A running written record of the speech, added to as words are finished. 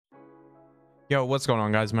Yo, what's going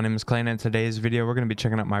on, guys? My name is Klay, and in today's video we're going to be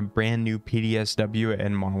checking out my brand new PDSW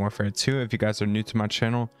in Modern Warfare 2. If you guys are new to my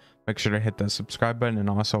channel, make sure to hit the subscribe button and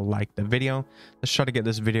also like the video. Let's try to get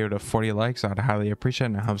this video to 40 likes. I'd highly appreciate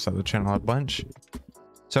it, and it helps out the channel a bunch.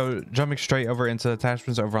 So jumping straight over into the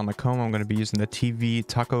attachments, over on the comb I'm going to be using the TV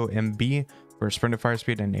Taco MB for sprinted fire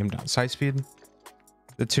speed and aim down sight speed.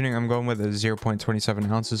 The tuning I'm going with is 0.27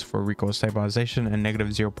 ounces for recoil stabilization and negative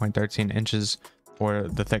 0.13 inches for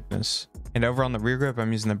the thickness. And over on the rear grip,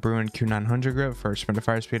 I'm using the Bruin Q900 grip for sprinted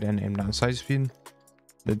fire speed and aim down sight speed.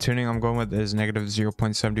 The tuning I'm going with is negative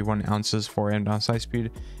 0.71 ounces for aim down sight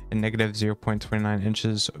speed and negative 0.29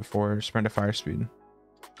 inches for sprinted fire speed.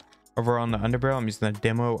 Over on the underbarrel, I'm using the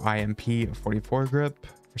Demo IMP 44 grip.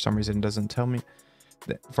 For some reason, it doesn't tell me.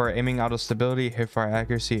 For aiming auto stability, hipfire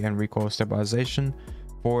accuracy, and recoil stabilization.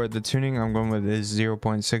 For the tuning I'm going with is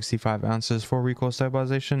 0.65 ounces for recoil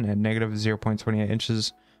stabilization and negative 0.28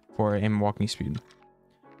 inches for aim walking speed.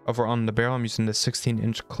 Over on the barrel, I'm using the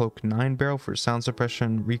 16-inch Cloak 9 barrel for sound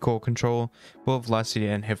suppression, recoil control, bullet velocity,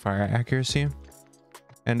 and hipfire accuracy.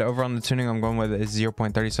 And over on the tuning I'm going with is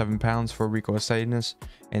 0.37 pounds for recoil steadiness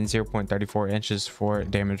and 0.34 inches for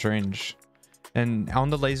damage range. And on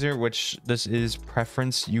the laser, which this is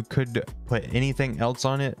preference, you could put anything else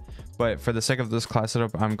on it, but for the sake of this class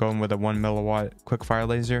setup, I'm going with a 1 milliwatt quick fire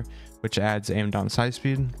laser, which adds aim down sight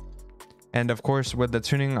speed. And of course, with the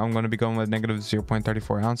tuning, I'm going to be going with negative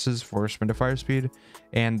 0.34 ounces for sprinted fire speed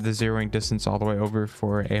and the zeroing distance all the way over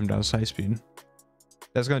for aim down sight speed.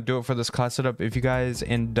 That's going to do it for this class setup. If you guys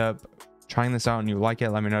end up trying this out and you like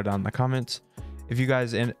it, let me know down in the comments. If you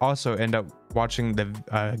guys also end up watching the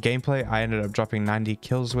gameplay, I ended up dropping 90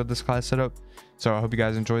 kills with this class setup. So I hope you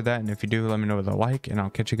guys enjoyed that. And if you do, let me know with a like, and I'll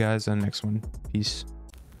catch you guys in the next one. Peace.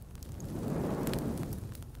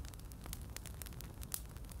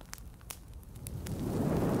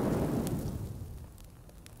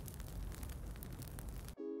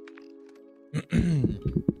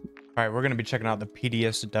 All right, we're going to be checking out the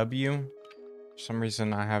PDSW. For some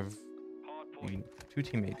reason, I have two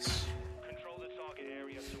teammates.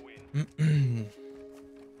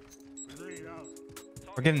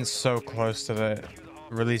 We're getting so close to the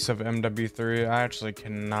release of MW2. I actually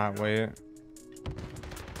cannot wait.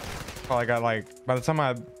 Probably got like, by the time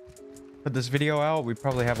I put this video out, we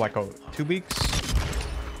probably have like 2 weeks.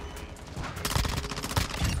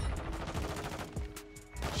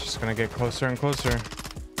 It's just gonna get closer and closer.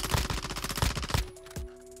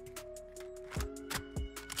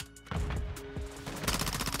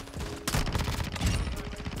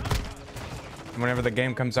 Whenever the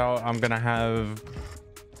game comes out, I'm gonna have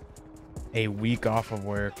a week off of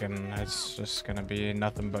work, and it's just gonna be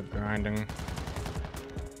nothing but grinding.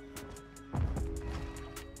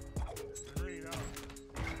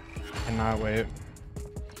 Cannot wait.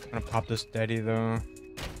 I'm gonna pop this daddy though.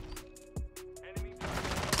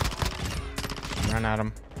 Run at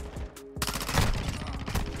him.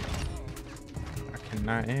 I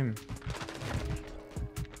cannot aim.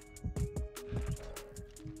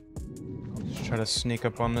 Try to sneak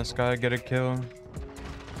up on this guy, get a kill.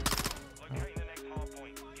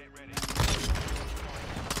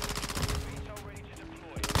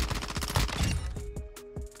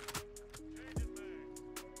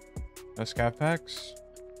 No scav packs?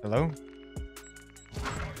 Hello?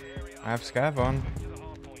 I have scav on.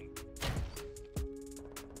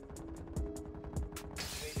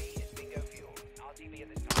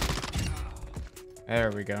 There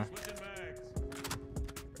we go.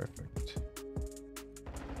 Perfect.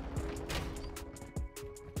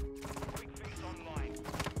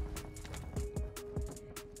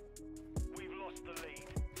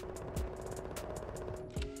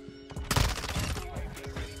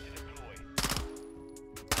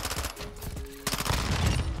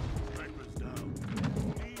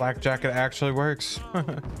 Black jacket actually works.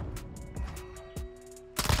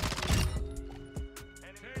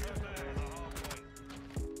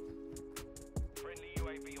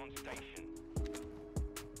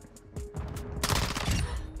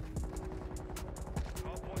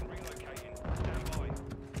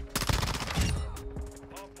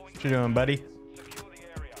 What you doing, buddy?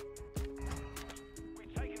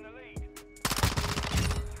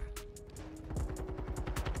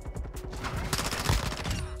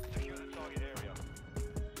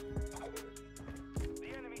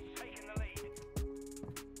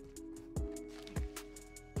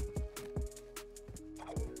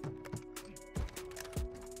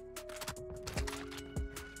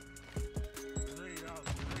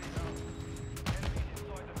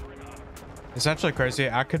 It's actually crazy.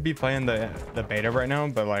 I could be playing the beta right now,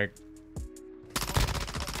 but like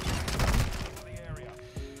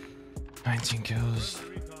 19 kills.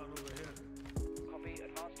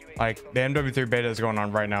 Like, the MW3 beta is going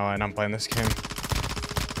on right now, and I'm playing this game.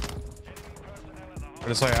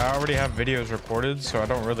 But it's like, I already have videos recorded, so I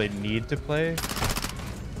don't really need to play.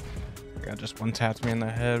 The guy just one-tapped me in the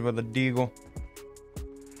head with a deagle.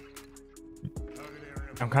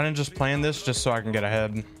 I'm kind of just playing this just so I can get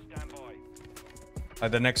ahead.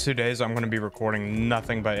 Like, the next 2 days, I'm going to be recording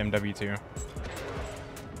nothing but MW2.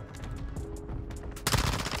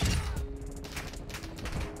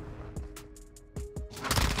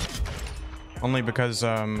 Only because,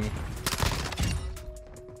 I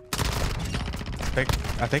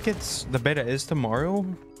think it's, the beta is tomorrow,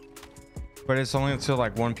 but it's only until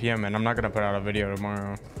like 1 PM, and I'm not going to put out a video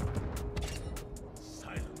tomorrow.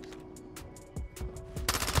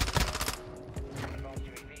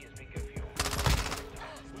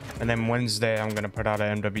 And then Wednesday, I'm going to put out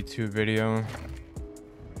an MW2 video.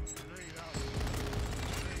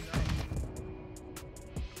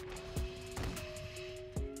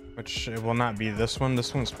 Which it will not be this one.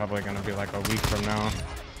 This one's probably going to be like a week from now.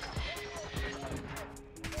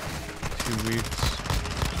 2 weeks.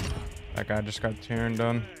 That guy just got turned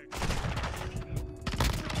on.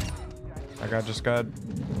 That guy just got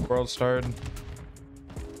world started.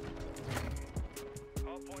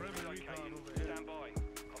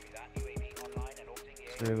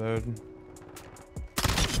 Reload.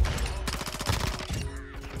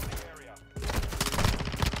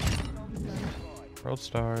 World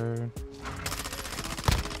star.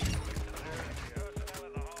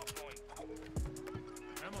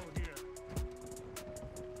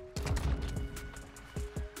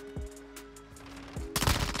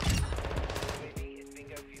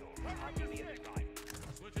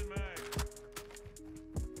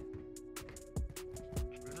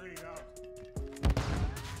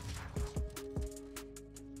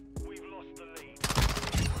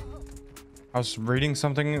 I was reading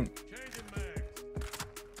something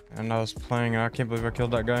and I was playing. I can't believe I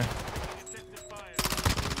killed that guy.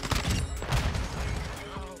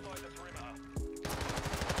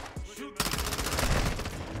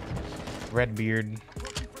 Redbeard.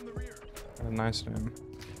 What a nice name.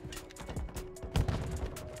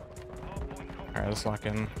 Alright, let's lock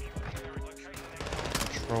in.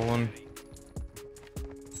 Trolling.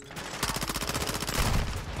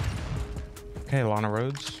 Okay, Lana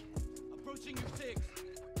Rhodes.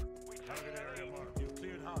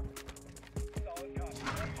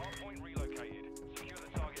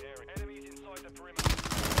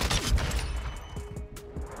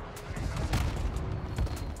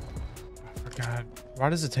 God, why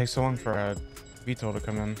does it take so long for a VTOL to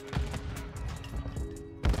come in?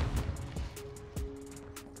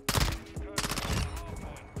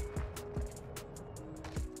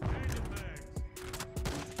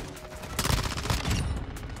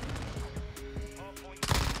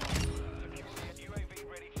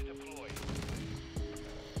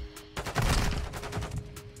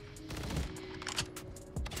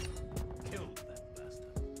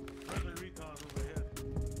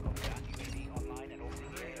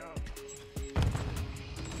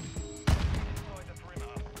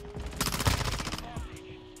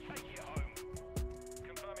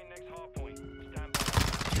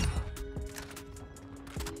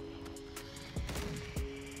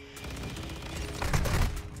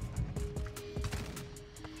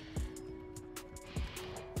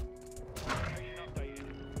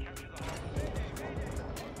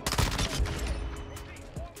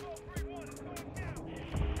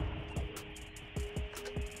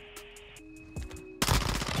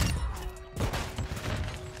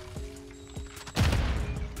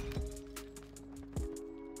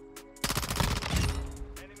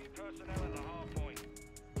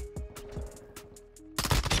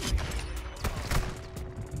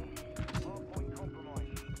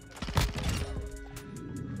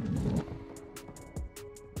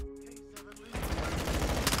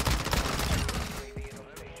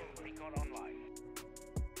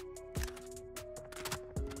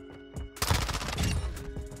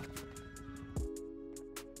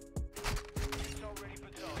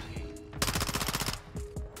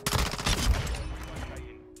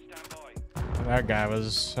 That guy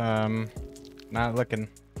was not looking.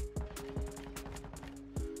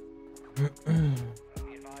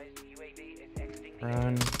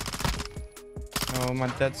 Run. Oh, my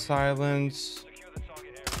dead silence.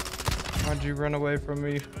 Why'd you run away from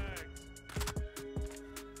me?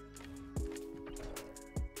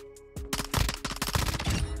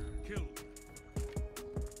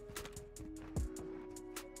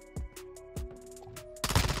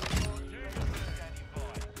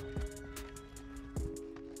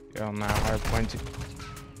 Go now, hard point.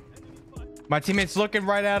 My teammate's looking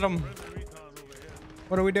right at him.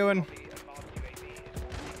 What are we doing?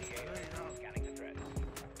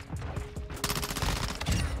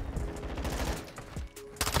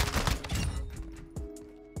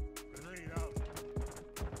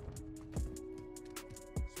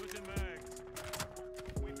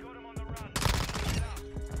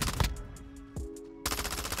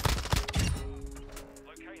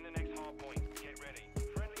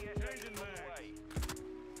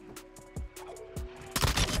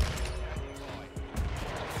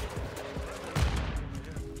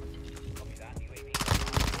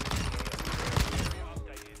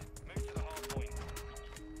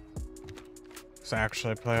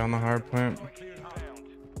 Actually play on the hard point.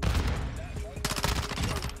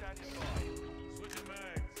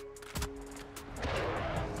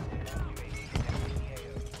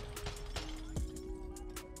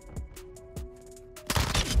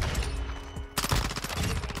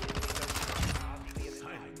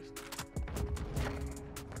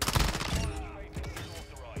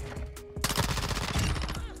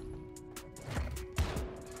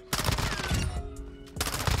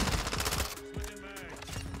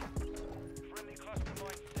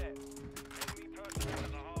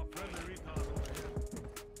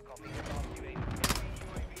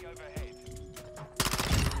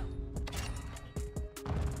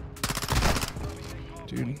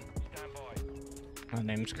 Dude, my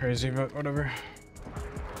name's crazy, but whatever.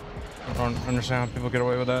 I don't understand how people get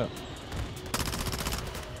away with that.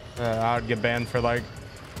 I'd get banned for like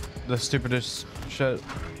the stupidest shit.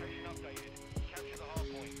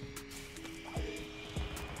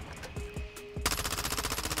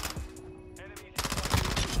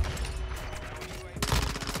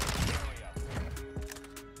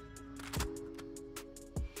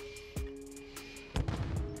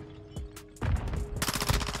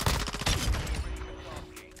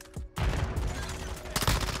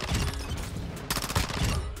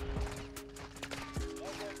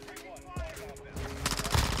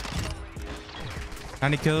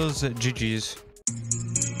 Any kills, GG's.